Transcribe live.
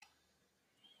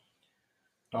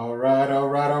All right, all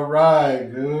right, all right.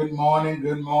 Good morning,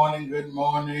 good morning, good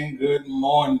morning, good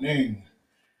morning.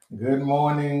 Good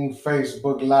morning,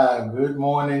 Facebook Live. Good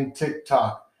morning,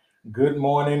 TikTok. Good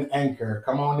morning, Anchor.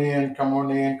 Come on in, come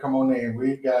on in, come on in.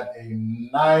 We got a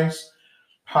nice,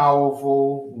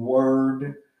 powerful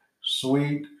word,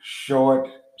 sweet, short,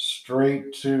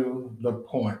 straight to the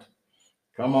point.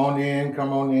 Come on in,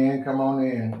 come on in, come on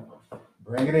in.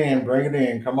 Bring it in, bring it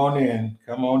in. Come on in,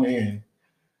 come on in.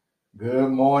 Good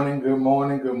morning, good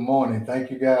morning, good morning.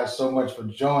 Thank you guys so much for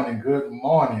joining. Good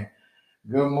morning,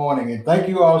 good morning. And thank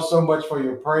you all so much for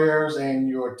your prayers and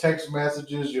your text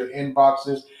messages, your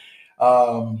inboxes.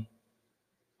 Um,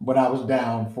 when I was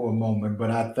down for a moment,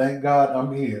 but I thank God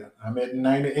I'm here. I'm at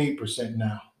 98%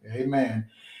 now. Amen.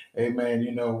 Amen.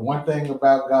 You know, one thing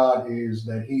about God is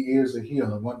that He is a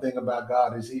healer. One thing about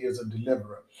God is He is a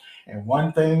deliverer. And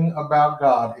one thing about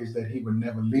God is that He will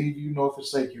never leave you nor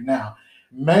forsake you. Now,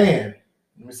 man,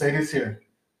 let me say this here,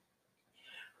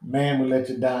 man will let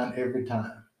you down every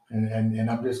time.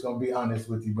 And I'm just going to be honest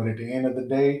with you. But at the end of the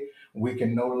day, we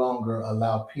can no longer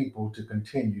allow people to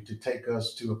continue to take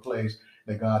us to a place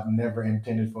that God never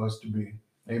intended for us to be.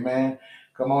 Amen.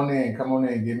 Come on in. Come on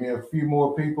in. Give me a few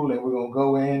more people and we're going to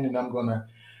go in and I'm going to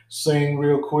sing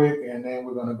real quick and then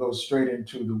we're going to go straight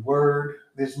into the word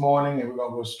this morning and we're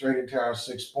going to go straight into our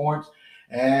 6 points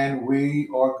and we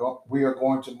are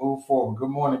going to move forward. Good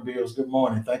morning, Bills. Good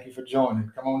morning. Thank you for joining.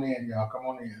 Come on in, y'all. Come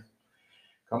on in.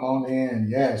 Come on in.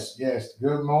 Yes, yes.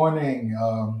 Good morning,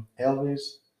 Elvis.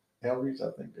 Elvis,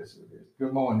 I think that's what it is.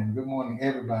 Good morning. Good morning,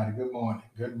 everybody. Good morning.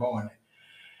 Good morning.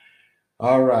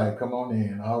 All right, come on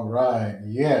in. All right.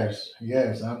 Yes,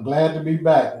 yes. I'm glad to be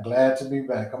back. Glad to be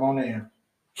back. Come on in.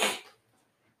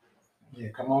 Yeah,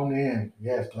 come on in.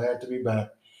 Yes, glad to be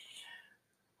back.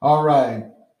 All right.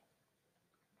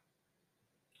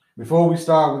 Before we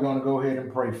start, we're going to go ahead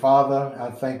and pray. Father, I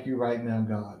thank you right now,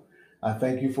 God. I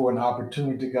thank you for an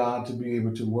opportunity, God, to be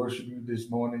able to worship you this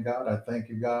morning, God. I thank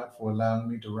you, God, for allowing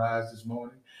me to rise this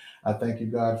morning. I thank you,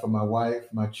 God, for my wife,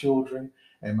 my children,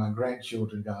 and my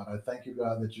grandchildren, God. I thank you,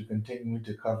 God, that you continue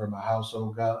to cover my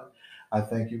household, God. I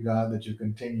thank you, God, that you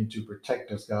continue to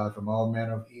protect us, God, from all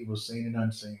manner of evil, seen and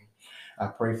unseen. I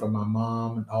pray for my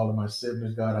mom and all of my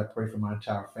siblings, God. I pray for my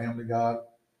entire family, God.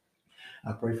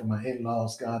 I pray for my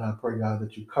in-laws, God. I pray, God,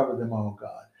 that you cover them all,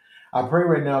 God. I pray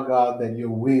right now, God, that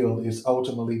your will is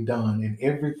ultimately done in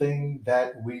everything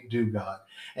that we do, God,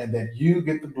 and that you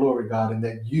get the glory, God, and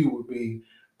that you will be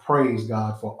praised,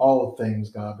 God, for all things,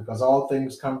 God, because all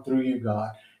things come through you, God.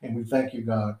 And we thank you,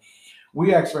 God.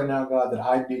 We ask right now, God, that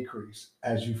I decrease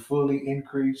as you fully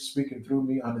increase, speaking through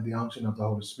me under the unction of the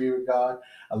Holy Spirit, God.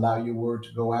 Allow your word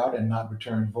to go out and not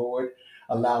return void.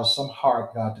 Allow some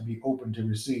heart, God, to be open to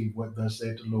receive what thus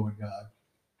said the Lord, God.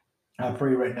 I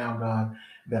pray right now, God,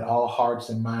 that all hearts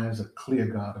and minds are clear,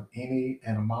 God, of any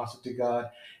animosity, God,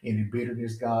 any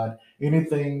bitterness, God,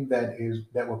 anything that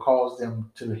will cause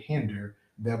them to hinder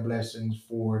their blessings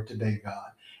for today,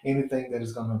 God. Anything that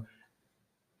is going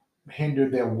to hinder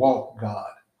their walk,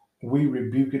 God. We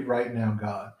rebuke it right now,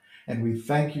 God. And we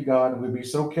thank you, God, and we'll be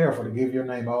so careful to give your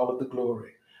name all of the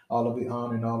glory, all of the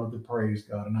honor, and all of the praise,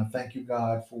 God. And I thank you,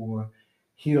 God, for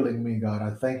healing me, God.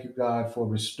 I thank you, God, for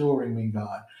restoring me,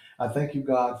 God. I thank you,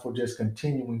 God, for just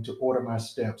continuing to order my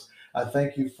steps. I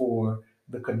thank you for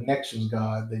the connections,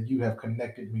 God, that you have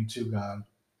connected me to, God.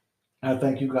 I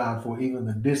thank you, God, for even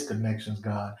the disconnections,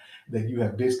 God, that you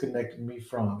have disconnected me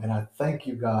from. And I thank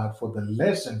you, God, for the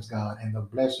lessons, God, and the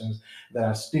blessings that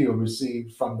I still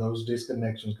receive from those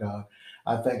disconnections, God.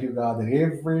 I thank you, God, that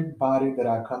everybody that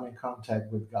I come in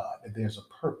contact with, God, that there's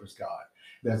a purpose, God,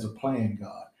 there's a plan,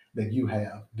 God, that you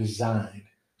have designed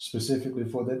specifically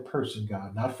for that person,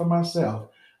 God, not for myself,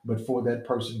 but for that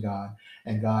person, God.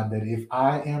 And God, that if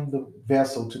I am the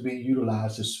vessel to be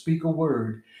utilized to speak a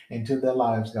word into their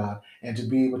lives, God, and to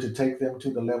be able to take them to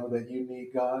the level that you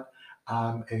need, God.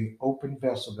 I'm a open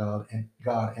vessel,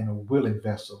 God, and a willing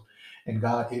vessel. And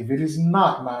God, if it is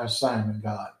not my assignment,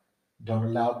 God, don't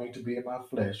allow me to be in my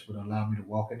flesh, but allow me to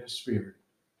walk in the spirit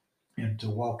and to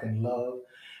walk in love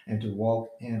and to walk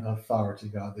in authority,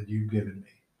 God, that you've given me.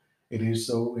 It is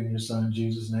so in your son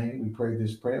Jesus' name. We pray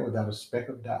this prayer without a speck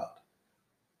of doubt,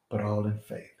 but all in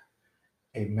faith.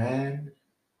 Amen,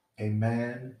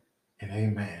 amen, and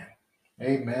amen.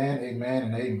 Amen, amen,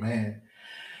 and amen.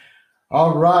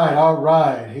 All right, all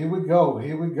right. Here we go.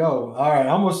 Here we go. All right,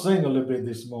 I'm gonna sing a little bit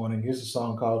this morning. Here's a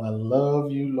song called "I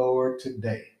Love You, Lord,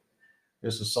 Today."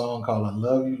 It's a song called "I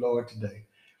Love You, Lord, Today."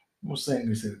 I'm gonna sing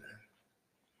this here today.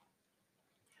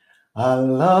 I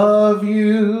love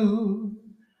you.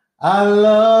 I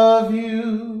love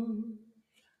you.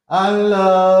 I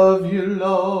love you,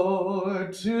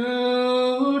 Lord,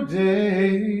 today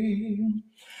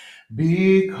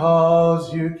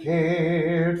because you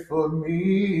cared for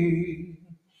me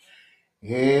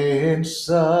in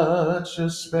such a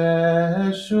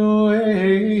special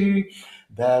way.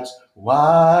 That's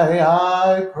why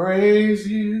I praise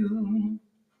you.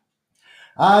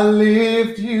 I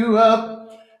lift you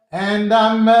up and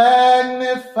I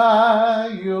magnify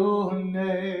your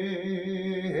name.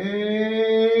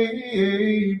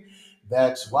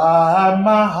 That's why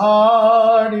my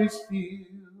heart is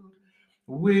filled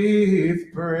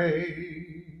with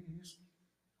praise.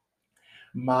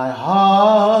 My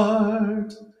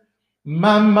heart,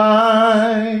 my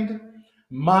mind,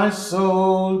 my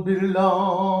soul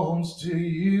belongs to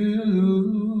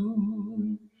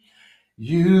you.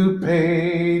 You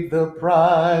paid the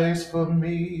price for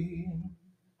me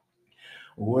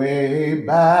way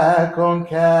back on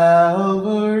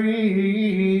Calvary.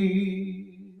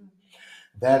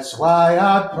 That's why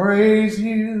I praise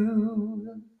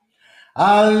you.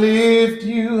 I lift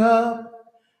you up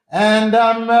and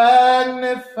I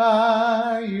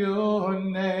magnify your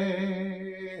name.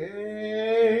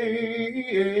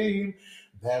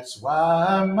 That's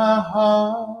why my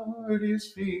heart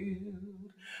is filled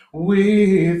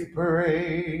with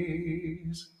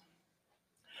praise.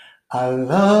 I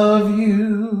love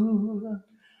you.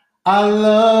 I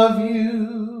love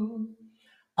you.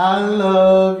 I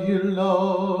love you,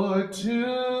 Lord,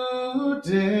 today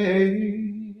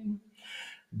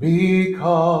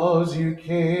because you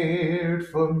cared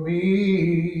for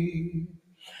me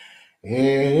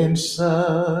in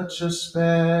such a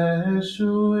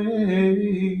special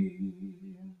way.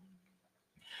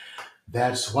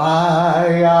 That's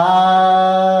why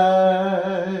I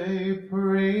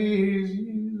praise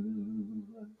you.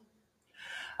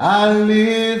 I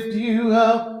lift you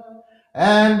up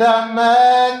and I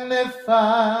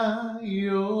magnify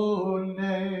your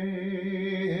name.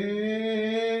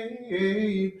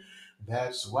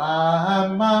 That's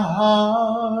why my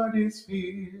heart is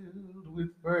filled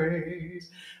with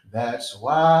praise. That's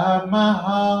why my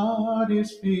heart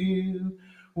is filled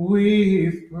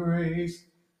with praise.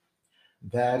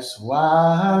 That's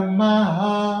why my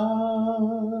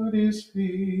heart is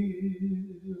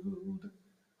filled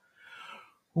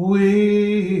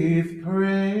with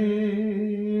praise.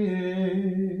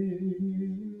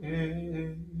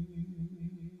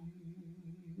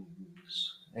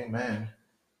 Amen.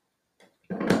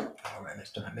 All right,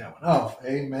 let's turn that one off.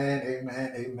 Amen,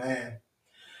 amen, amen.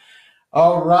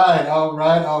 All right, all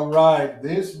right, all right.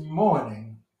 This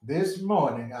morning,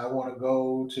 I want to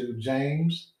go to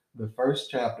James, the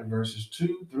first chapter, verses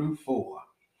 2 through 4.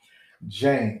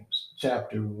 James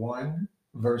chapter 1,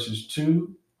 verses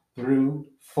 2 through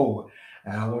 4.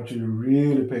 And I want you to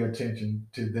really pay attention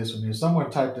to this one here.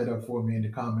 Someone type that up for me in the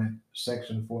comment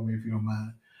section for me if you don't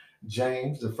mind.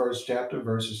 James, the first chapter,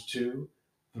 verses 2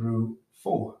 through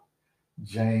 4.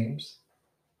 James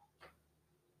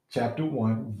chapter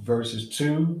 1, verses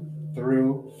 2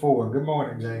 through 4. Good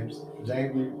morning, James.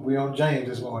 James, we on James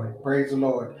this morning. Praise the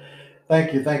Lord.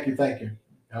 Thank you, thank you, thank you.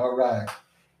 All right.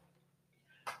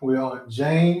 We're on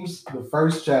James, the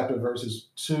first chapter, verses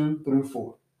 2 through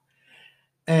 4.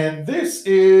 And this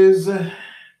is a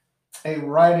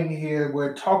writing here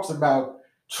where it talks about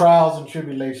trials and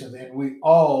tribulations, and we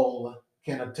all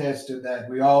can attest to that.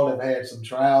 We all have had some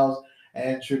trials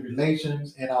and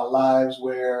tribulations in our lives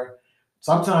where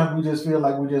sometimes we just feel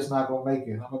like we're just not going to make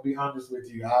it. I'm going to be honest with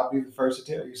you. I'll be the first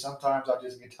to tell you, sometimes I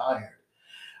just get tired.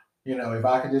 You know, if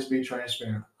I could just be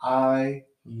transparent, I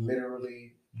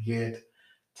literally get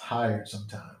tired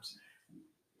sometimes.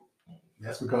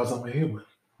 That's because I'm a human.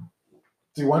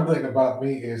 See, one thing about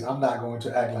me is I'm not going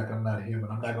to act like I'm not a human.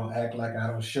 I'm not going to act like I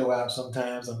don't show out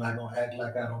sometimes. I'm not going to act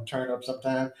like I don't turn up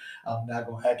sometimes. I'm not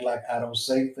going to act like I don't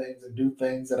say things and do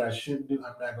things that I shouldn't do.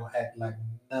 I'm not going to act like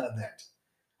none of that.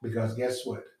 Because guess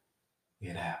what?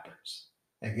 It happens.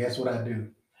 And guess what I do?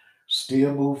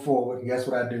 Still move forward. Guess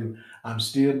what I do? I'm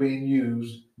still being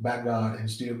used by God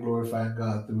and still glorifying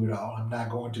God through it all. I'm not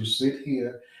going to sit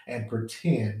here and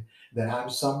pretend that I'm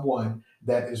someone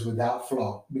that is without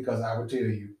flaw because I will tell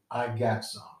you, I got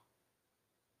some.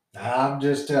 I'm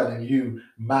just telling you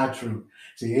my truth.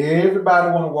 See,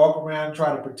 everybody want to walk around and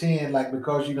try to pretend like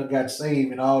because you done got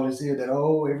saved and all this here that,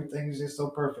 oh, everything is just so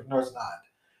perfect. No, it's not.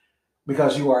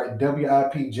 Because you are a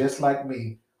WIP just like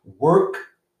me. Work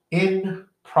in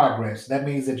progress. That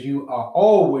means that you are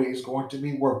always going to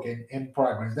be working in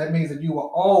progress. That means that you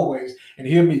will always, and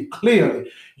hear me clearly,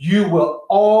 you will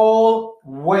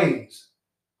always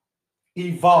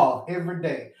evolve every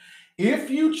day. If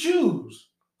you choose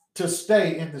to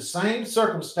stay in the same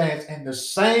circumstance, in the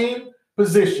same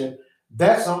position,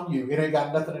 that's on you. It ain't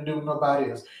got nothing to do with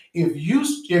nobody else. If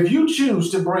you choose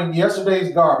to bring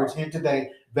yesterday's garbage in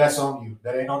today, that's on you.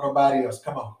 That ain't on nobody else.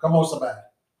 Come on, somebody.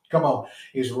 Come on.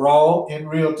 It's raw and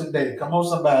real today. Come on,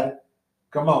 somebody.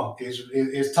 Come on.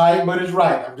 It's tight, but it's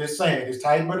right. I'm just saying, it's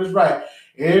tight, but it's right.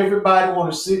 Everybody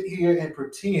want to sit here and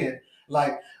pretend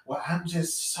like, well, I'm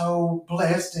just so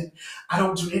blessed and I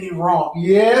don't do any wrong.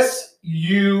 Yes,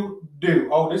 you do.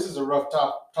 Oh, this is a rough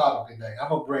topic today. I'm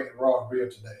going to bring it raw and real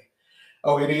today.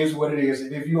 Oh, it is what it is.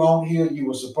 And if you on here, you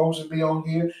were supposed to be on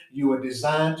here. You were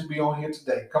designed to be on here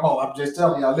today. Come on, I'm just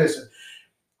telling y'all, listen.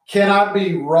 Can I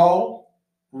be raw,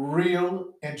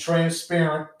 real, and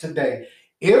transparent today?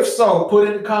 If so, put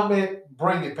in the comment,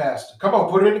 bring it, Pastor. Come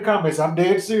on, put it in the comments. I'm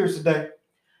dead serious today.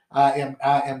 I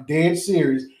am dead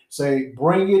serious. Say,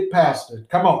 bring it, Pastor.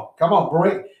 Come on,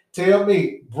 tell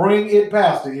me, bring it,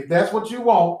 Pastor. If that's what you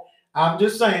want, I'm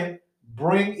just saying,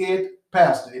 bring it,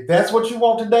 Pastor. If that's what you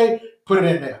want today, put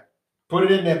it in there. Put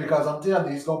it in there because I'm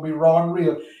telling you, it's going to be raw and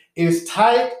real. It's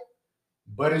tight,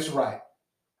 but it's right.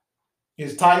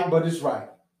 It's tight, but it's right.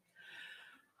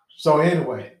 So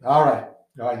anyway, all right.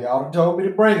 Y'all done told me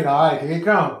to bring it. All right, here it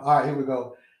comes. All right, here we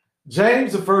go.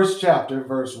 James, the first chapter,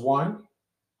 verse 2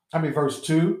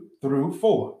 through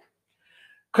 4.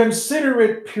 Consider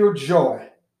it pure joy,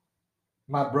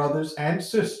 my brothers and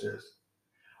sisters,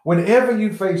 whenever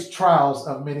you face trials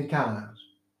of many kinds,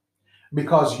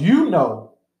 because you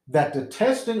know that the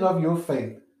testing of your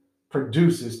faith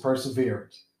produces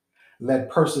perseverance. Let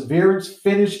perseverance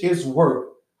finish its work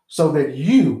so that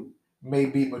you may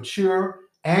be mature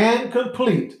and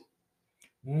complete,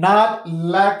 not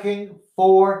lacking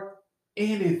for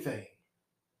anything.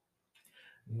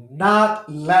 Not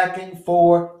lacking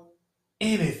for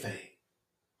anything.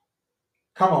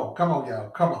 Come on, y'all.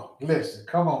 Come on. Listen.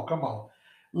 Come on.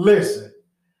 Listen.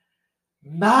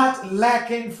 Not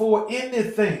lacking for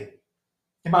anything.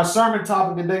 In my sermon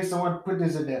topic today, someone put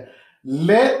this in there.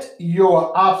 Let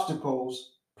your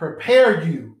obstacles prepare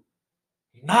you,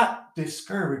 not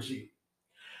discourage you.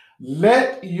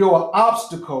 Let your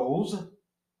obstacles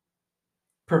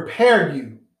prepare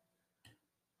you,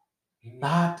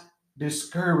 not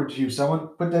discourage you. Someone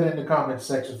put that in the comment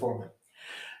section for me.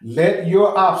 Let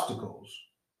your obstacles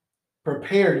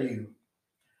prepare you,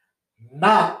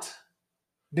 not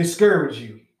discourage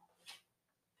you.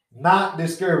 Not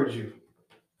discourage you.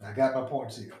 I got my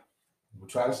points here. We'll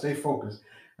try to stay focused.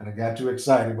 And I got too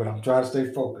excited, but I'm trying to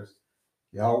stay focused.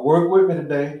 Y'all work with me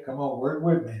today. Come on, work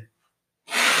with me.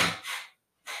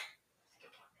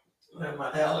 And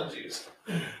my allergies.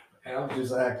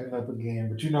 Allergies are acting up again.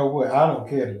 But you know what? I don't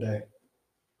care today.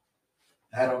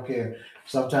 I don't care.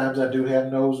 Sometimes I do have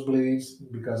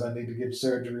nosebleeds because I need to get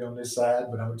surgery on this side.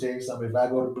 But I'm going to tell you something. If I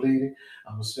go to bleeding,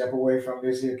 I'm going to step away from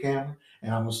this here camera.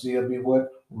 And I'm going to still be what?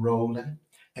 Rolling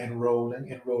and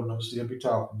rolling and rolling. I'm going to still be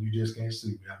talking. You just can't see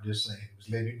me. I'm just saying. Just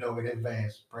letting you know in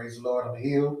advance. Praise the Lord. I'm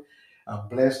healed. I'm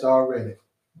blessed already.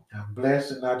 I'm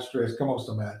blessed and not stressed. Come on,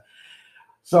 somebody.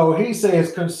 So he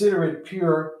says, consider it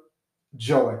pure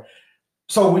joy.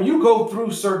 So when you go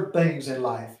through certain things in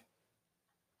life,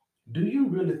 do you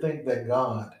really think that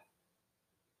God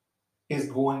is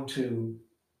going to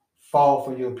fall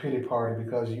for your pity party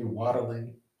because you're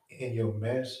waddling in your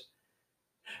mess?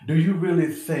 Do you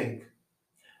really think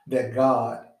that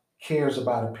God cares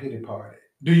about a pity party?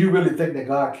 Do you really think that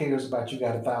God cares about you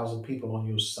got 1,000 people on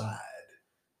your side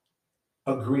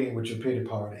agreeing with your pity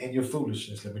party and your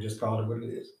foolishness? Let me just call it what it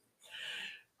is.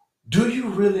 Do you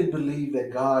really believe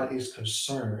that God is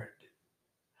concerned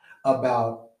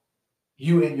about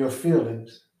you and your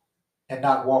feelings and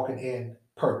not walking in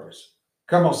purpose?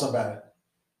 Come on, somebody.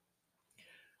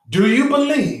 Do you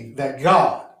believe that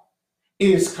God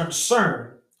is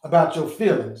concerned about your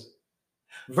feelings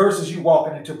versus you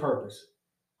walking into purpose?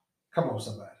 Come on,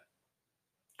 somebody.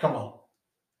 Come on.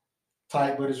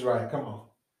 Tight, but it's right. Come on.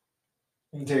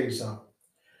 Let me tell you something.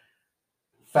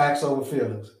 Facts over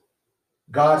feelings.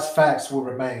 God's facts will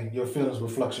remain. Your feelings will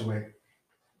fluctuate.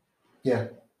 Yeah.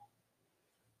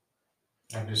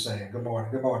 I'm just saying. Good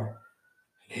morning. Good morning.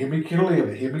 Hear me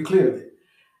clearly. Hear me clearly.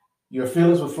 Your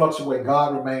feelings will fluctuate.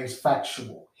 God remains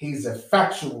factual. He's a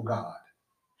factual God.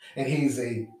 And he's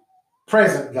a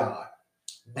present God.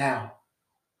 Now,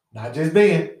 not just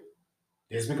then.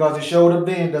 Just because he showed up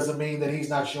then doesn't mean that he's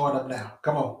not showing up now.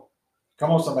 Come on.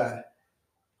 Come on, somebody.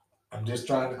 I'm just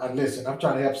trying to listen. I'm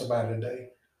trying to help somebody today.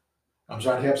 I'm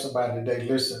trying to help somebody today.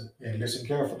 Listen and listen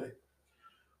carefully.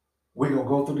 We're going to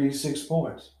go through these 6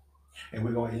 points and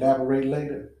we're going to elaborate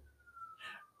later.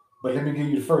 But let me give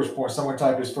you the first point. Someone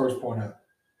type this first point up.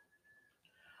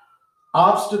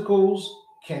 Obstacles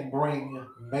can bring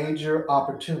major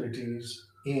opportunities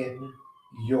in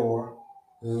your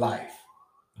life.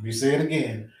 Let me say it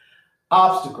again.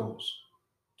 Obstacles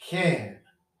can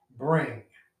bring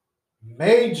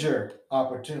major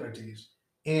opportunities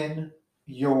in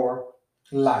your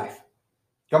life.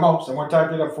 Come on, someone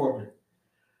type it up for me.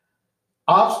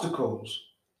 Obstacles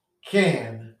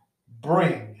can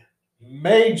bring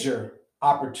major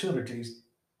opportunities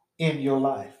in your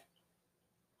life.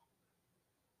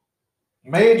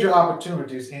 Major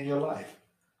opportunities in your life.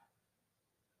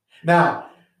 Now,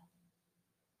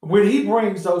 when he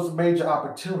brings those major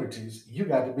opportunities, you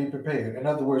got to be prepared. In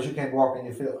other words, you can't walk in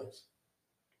your feelings.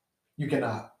 You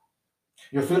cannot.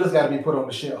 Your feelings got to be put on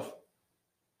the shelf.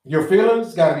 Your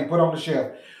feelings got to be put on the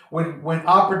shelf. When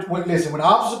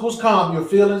obstacles come, your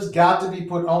feelings got to be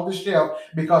put on the shelf,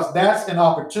 because that's an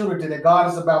opportunity that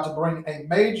God is about to bring a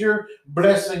major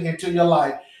blessing into your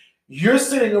life. You're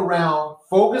sitting around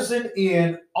focusing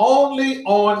in only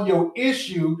on your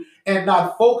issue and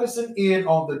not focusing in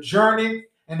on the journey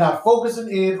and not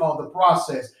focusing in on the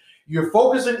process. You're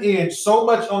focusing in so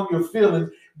much on your feelings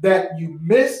that you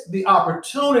miss the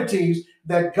opportunities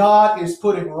that God is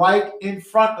putting right in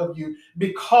front of you,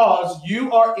 because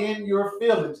you are in your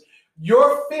feelings.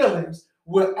 Your feelings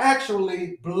will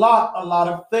actually block a lot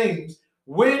of things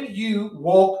when you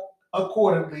walk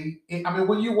accordingly.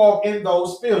 When you walk in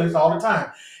those feelings all the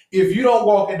time. If you don't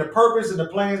walk in the purpose and the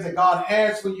plans that God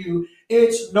has for you,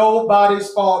 it's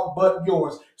nobody's fault but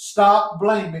yours. Stop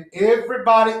blaming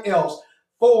everybody else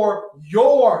for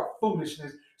your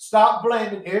foolishness. Stop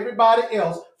blaming everybody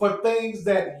else for things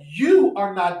that you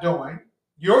are not doing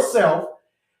yourself,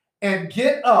 and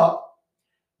get up,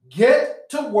 get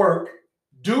to work,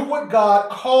 do what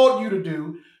God called you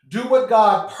to do what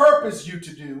God purposed you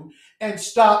to do, and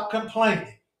stop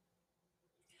complaining.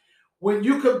 When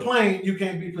you complain, you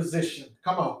can't be positioned.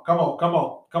 Come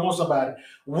on, somebody.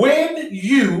 When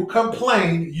you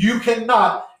complain, you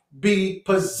cannot be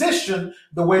positioned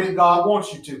the way that God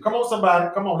wants you to. Come on, somebody.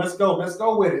 Come on, let's go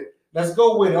with it. Let's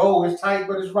go with it. Oh, it's tight,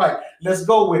 but it's right. Let's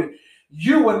go with it.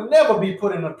 You will never be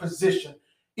put in a position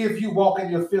if you walk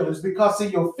in your feelings, because see,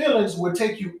 your feelings will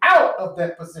take you out of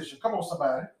that position. Come on,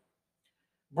 somebody.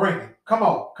 Bring it. Come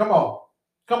on.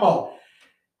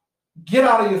 Get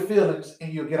out of your feelings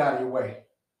and you'll get out of your way.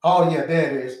 Oh, yeah, there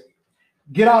it is.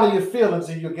 Get out of your feelings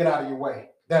and you'll get out of your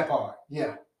way. That part.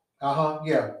 Yeah.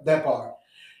 Yeah, that part.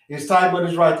 It's tight, but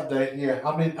it's right today. Yeah,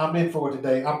 I'm in for it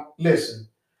today. I'm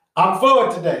for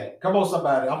it today. Come on,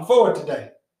 somebody. I'm for it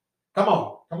today. Come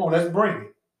on, let's bring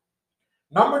it.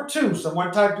 Number 2,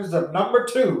 someone type this up. Number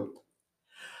 2,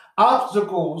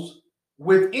 obstacles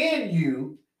within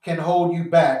you can hold you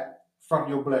back from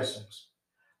your blessings.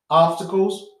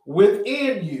 Obstacles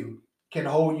within you can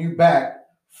hold you back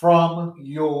from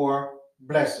your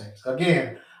blessings.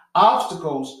 Again,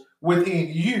 obstacles within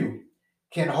you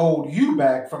can hold you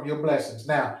back from your blessings.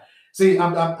 Now, see,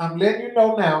 I'm letting you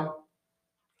know now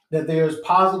that there's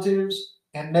positives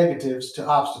and negatives to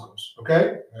obstacles.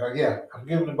 Okay? Yeah, I'm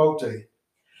giving them both to you.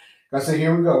 I say,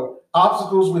 here we go.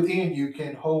 Obstacles within you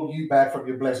can hold you back from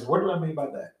your blessings. What do I mean by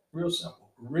that? Real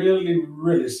simple. Really,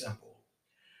 really simple.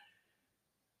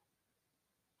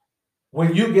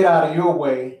 When you get out of your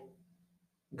way,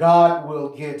 God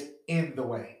will get in the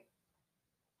way.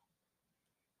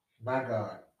 My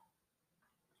God.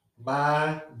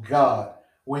 My God.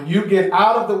 When you get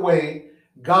out of the way,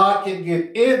 God can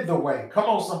get in the way. Come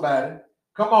on, somebody.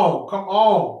 Come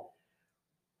on.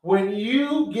 When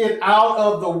you get out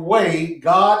of the way,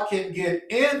 God can get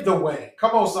in the way.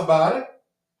 Come on, somebody.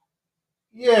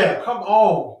 Yeah, come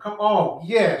on.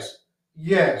 Yes.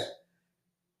 Let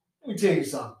me tell you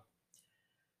something.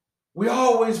 We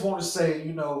always want to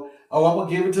say, oh, I'm going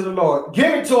to give it to the Lord.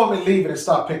 Give it to him and leave it and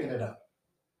stop picking it up.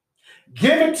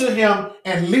 Give it to him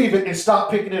and leave it and stop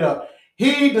picking it up.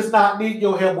 He does not need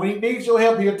your help. When he needs your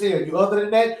help, he'll tell you. Other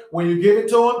than that, when you give it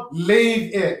to him,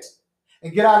 leave it.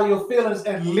 And get out of your feelings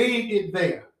and leave it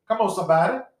there. Come on,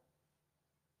 somebody.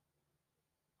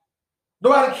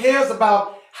 Nobody cares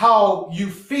about how you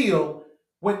feel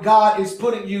when God is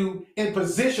putting you in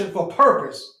position for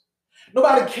purpose.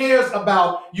 Nobody cares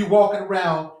about you walking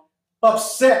around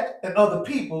upset at other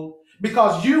people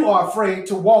because you are afraid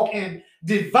to walk in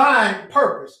divine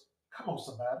purpose. Come on,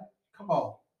 somebody. Come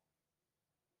on,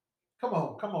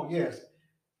 yes.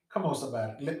 Come on,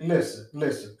 somebody. Listen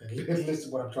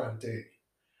what I'm trying to tell you.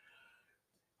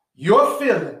 Your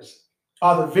feelings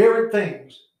are the very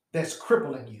things that's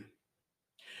crippling you.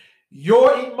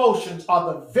 Your emotions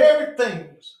are the very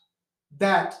things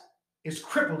that is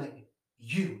crippling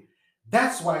you.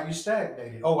 That's why you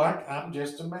stagnated. Oh, I'm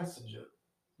just a messenger.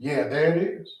 Yeah, there it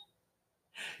is.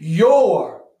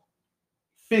 Your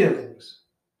feelings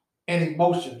and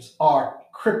emotions are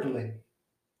crippling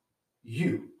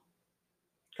you.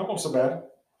 Come on, somebody.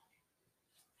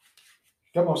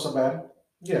 Come on, somebody.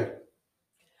 Yeah.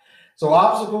 So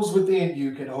obstacles within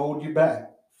you can hold you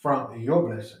back from your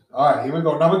blessing. All right, here we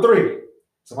go. Number 3.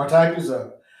 Somebody type this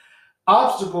up.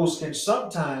 Obstacles can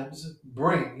sometimes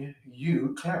bring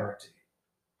you clarity.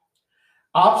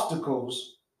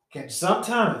 Obstacles can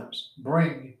sometimes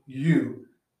bring you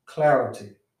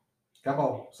clarity. Come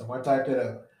on, someone type that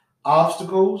up.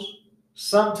 Obstacles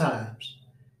sometimes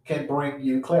can bring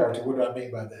you clarity. What do I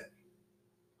mean by that?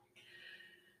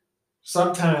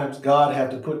 Sometimes God have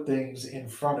to put things in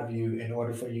front of you in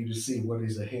order for you to see what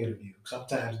is ahead of you.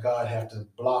 Sometimes God have to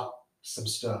block some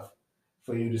stuff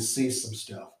for you to see some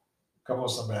stuff. Come on,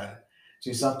 somebody.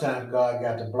 See, sometimes God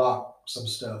got to block some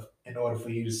stuff in order for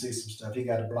you to see some stuff. He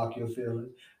got to block your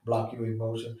feelings, block your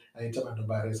emotions. I ain't talking about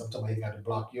nobody else. I'm talking about he got to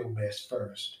block your mess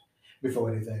first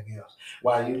before anything else.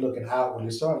 While you're looking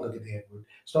outwardly, start looking inward.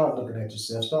 Start looking at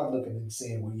yourself. Start looking and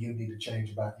seeing what you need to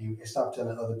change about you, and stop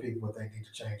telling other people what they need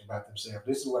to change about themselves.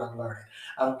 This is what I'm learning.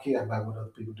 I don't care about what other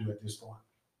people do at this point.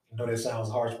 I know that sounds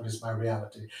harsh, but it's my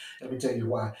reality. Let me tell you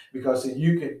why. Because see,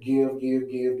 you can give,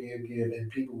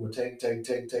 and people will take,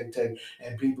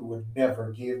 and people will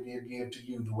never give to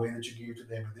you the way that you give to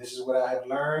them. And this is what I have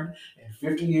learned in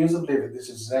 50 years of living. This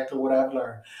is exactly what I've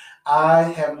learned. I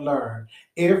have learned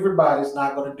everybody's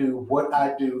not going to do what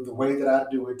I do the way that I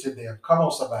do it to them. Come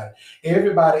on, somebody.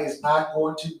 Everybody is not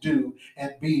going to do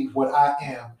and be what I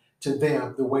am to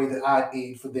them the way that I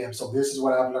need for them. So this is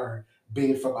what I've learned.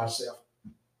 Be it for myself.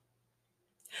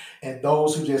 And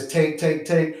those who just take,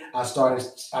 I started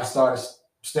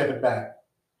stepping back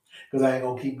because I ain't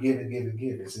gonna keep giving.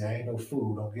 See, I ain't no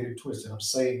fool. Don't get it twisted. I'm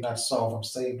saved, not soft. I'm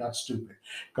saved, not stupid.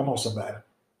 Come on, somebody.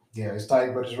 Yeah, it's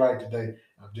tight, but it's right today.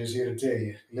 I'm just here to tell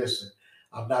you. Listen,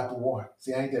 I'm not the one.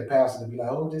 See, I ain't that pastor to be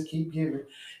like, oh, just keep giving.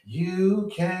 You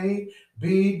can't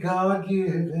be God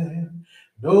given,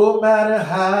 no matter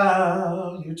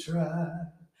how you try.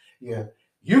 Yeah.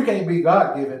 You can't be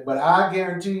God given, but I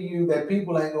guarantee you that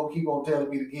people ain't gonna keep on telling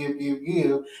me to give,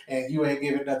 and you ain't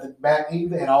giving nothing back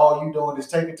either, and all you doing is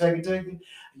taking.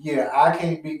 Yeah, I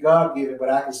can't be God given, but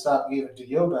I can stop giving to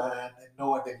your behind and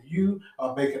knowing that you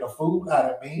are making a fool out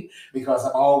of me because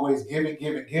I'm always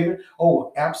giving.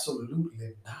 Oh,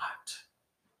 absolutely not.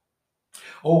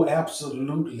 Oh,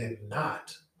 absolutely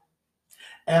not.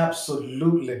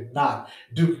 Absolutely not.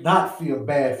 Do not feel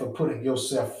bad for putting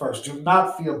yourself first. Do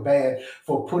not feel bad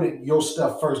for putting your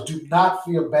stuff first. Do not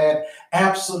feel bad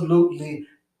absolutely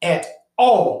at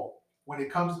all when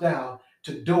it comes down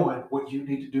to doing what you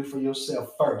need to do for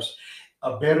yourself first.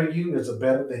 A better you is a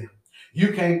better them.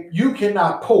 You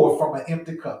cannot pour from an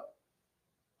empty cup.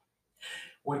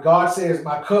 When God says,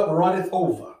 my cup runneth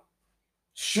over,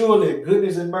 surely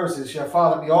goodness and mercy shall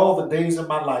follow me all the days of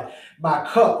my life. My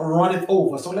cup runneth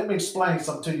over. So let me explain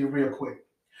something to you real quick.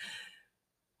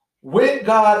 When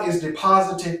God is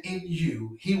deposited in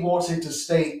you, he wants it to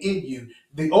stay in you.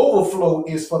 The overflow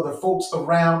is for the folks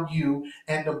around you,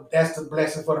 and that's the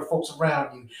blessing for the folks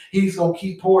around you. He's going to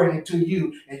keep pouring into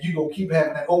you, and you're going to keep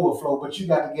having that overflow, but you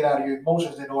got to get out of your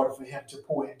emotions in order for him to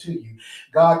pour into you.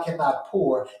 God cannot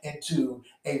pour into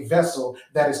a vessel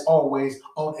that is always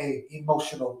on a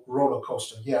emotional roller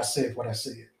coaster. Yeah, I said what I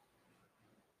said,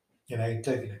 and I ain't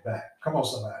taking it back. Come on,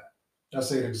 somebody. I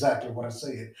said exactly what I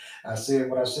said. I said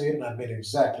what I said, and I meant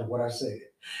exactly what I said.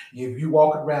 If you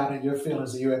walk around in your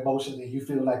feelings and your emotions and you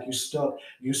feel like you stuck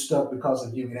because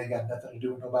of you. It ain't got nothing to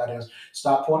do with nobody else.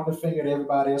 Stop pointing the finger at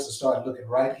everybody else and start looking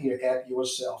right here at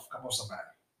yourself. Come on, somebody.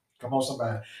 Come on,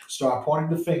 somebody. Start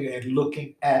pointing the finger and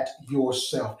looking at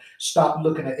yourself. Stop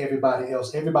looking at everybody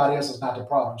else. Everybody else is not the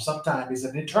problem. Sometimes it's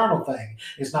an internal thing.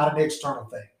 It's not an external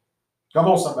thing. Come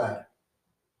on, somebody.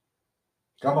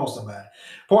 Come on, somebody.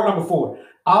 Point number 4.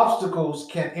 Obstacles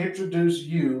can introduce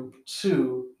you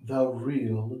to the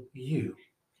real you.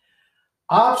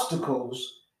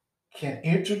 Obstacles can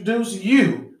introduce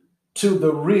you to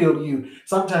the real you.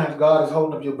 Sometimes God is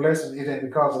holding up your blessings. It ain't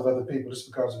because of other people. It's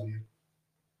because of you.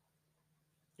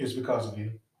 It's because of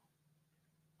you.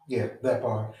 Yeah, that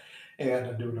part. It ain't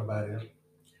nothing to do with nobody else.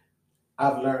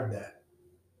 I've learned that.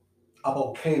 I'm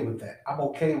okay with that. I'm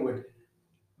okay with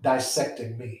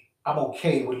dissecting me. I'm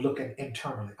okay with looking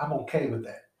internally. I'm okay with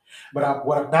that. But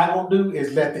what I'm not going to do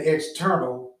is let the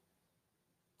external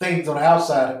things on the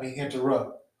outside of me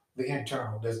interrupt the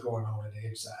internal that's going on in the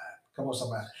inside. Come on,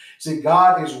 somebody. See,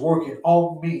 God is working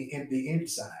on me in the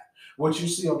inside. What you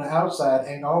see on the outside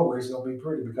ain't always going to be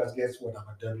pretty because guess what? I'm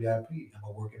a WIP. I'm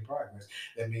a work in progress.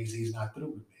 That means he's not through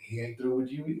with me. He ain't through with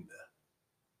you either.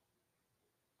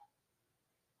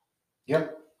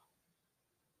 Yep.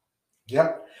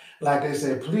 Yep. Like they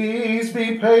say, please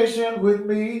be patient with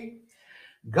me.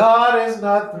 God is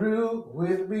not through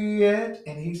with me yet,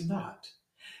 and He's not.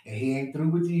 And He ain't through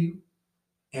with you,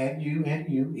 and you,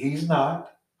 and you. He's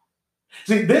not.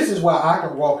 See, this is why I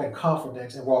can walk in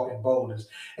confidence and walk in boldness.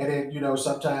 And then,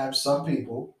 sometimes some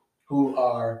people who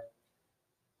are,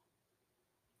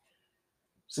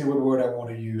 see what word I want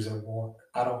to use,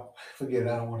 I don't forget it,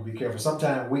 I don't want to be careful.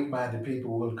 Sometimes weak minded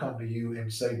people will come to you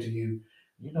and say to you,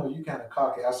 you kind of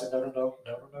cocky. I said, no, no, no,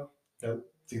 no, no, no, no.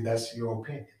 See, that's your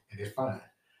opinion, and it's fine.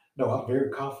 No, I'm very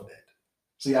confident.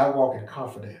 See, I walk in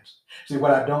confidence. See,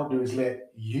 what I don't do is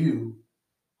let you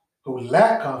who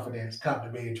lack confidence come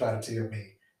to me and try to tell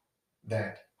me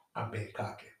that I'm being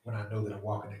cocky when I know that I'm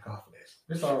walking in confidence.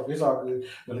 It's all good.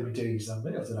 But let me tell you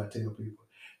something else that I tell people.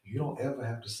 You don't ever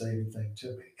have to say anything to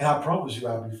me. And I promise you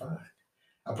I'll be fine.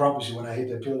 I promise you when I hit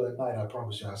that pillow at night, I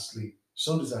promise you I'll sleep.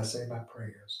 So does I say my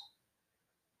prayers.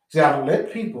 See, I don't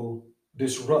let people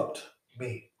disrupt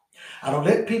me. I don't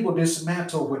let people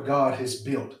dismantle what God has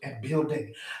built and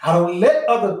building. I don't let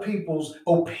other people's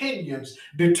opinions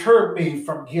deter me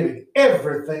from getting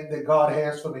everything that God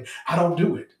has for me. I don't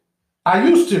do it. I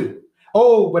used to.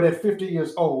 Oh, but at 50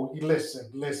 years old, you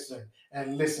listen,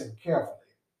 and listen carefully.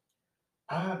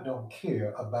 I don't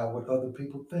care about what other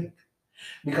people think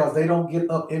because they don't get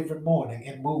up every morning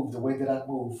and move the way that I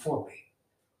move for me.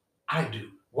 I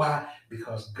do. Why?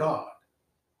 Because God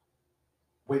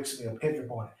wakes me up every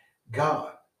morning.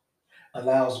 God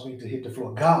allows me to hit the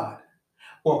floor. God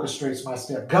orchestrates my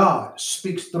step. God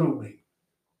speaks through me.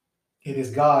 It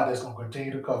is God that's going to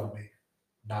continue to cover me,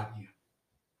 not you.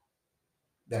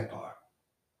 That part.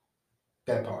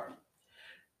 That part.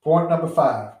 Point number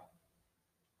 5.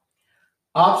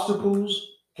 Obstacles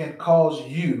can cause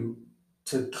you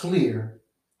to clear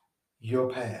your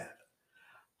path.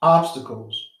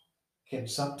 Obstacles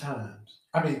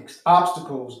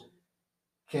obstacles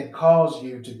can cause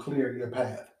you to clear your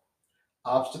path.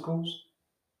 Obstacles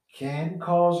can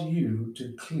cause you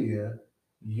to clear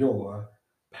your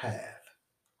path.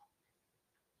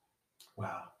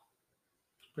 Wow,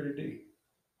 pretty deep.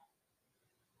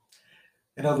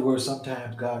 In other words,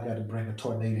 sometimes God got to bring a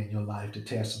tornado in your life to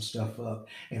tear some stuff up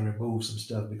and remove some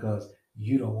stuff because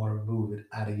you don't want to remove it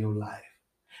out of your life.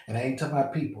 And I ain't talking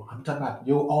about people. I'm talking about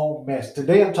your own mess.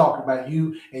 Today I'm talking about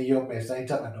you and your mess. I ain't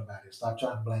talking about nobody else. Stop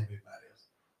trying to blame everybody else.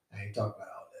 I ain't talking about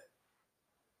all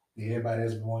that. Yeah, everybody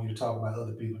else want you to talk about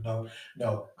other people. No,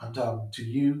 no. I'm talking to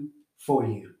you for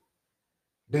you.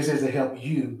 This is to help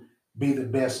you be the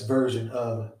best version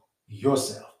of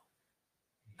yourself.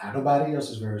 Not nobody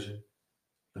else's version.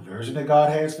 The version that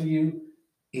God has for you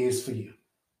is for you.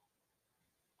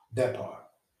 That part.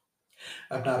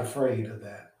 I'm not afraid of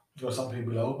that. Some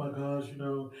people are, oh my gosh,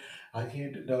 I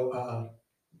can't no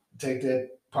take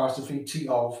that apostrophe T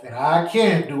off, and I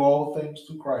can do all things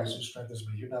through Christ who strengthens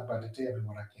me. You're not about to tell me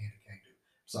what I can and can't do.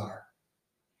 Sorry.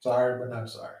 Sorry, but not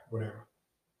sorry. Whatever.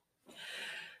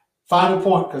 Final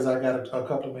point, because I got a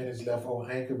couple of minutes left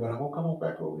on Anchor, but I'm gonna come on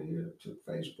back over here to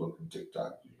Facebook and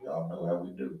TikTok. Y'all know how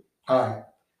we do. All right.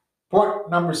 Point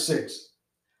number 6.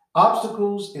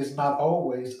 Obstacles is not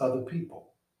always other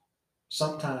people.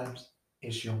 Sometimes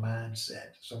it's your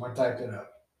mindset. So I'm gonna type that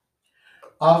up.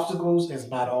 Obstacles is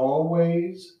not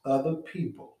always other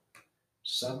people.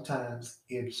 Sometimes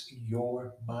it's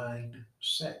your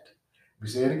mindset. We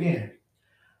say it again.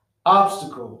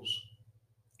 Obstacles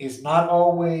is not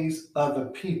always other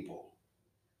people.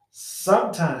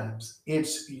 Sometimes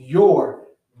it's your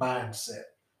mindset.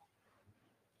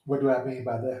 What do I mean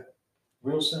by that?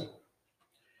 Real simple.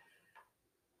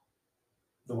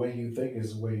 The way you think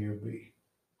is the way you'll be.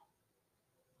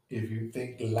 If you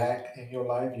think lack in your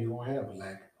life, you're going to have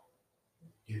lack.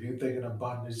 If you think in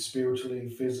abundance spiritually,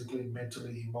 physically,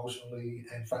 mentally, emotionally,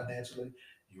 and financially,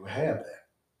 you have that.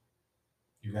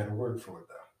 You got to work for it,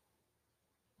 though.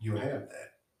 You have that.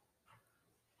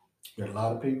 There are a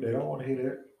lot of people, they don't want to hear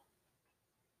that.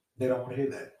 They don't want to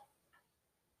hear that.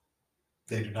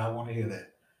 They do not want to hear that.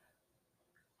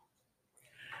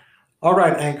 All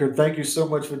right, Anchor, thank you so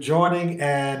much for joining,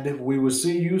 and we will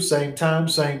see you same time,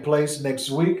 same place next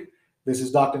week. This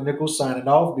is Dr. Nichols signing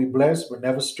off. Be blessed, but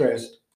never stressed.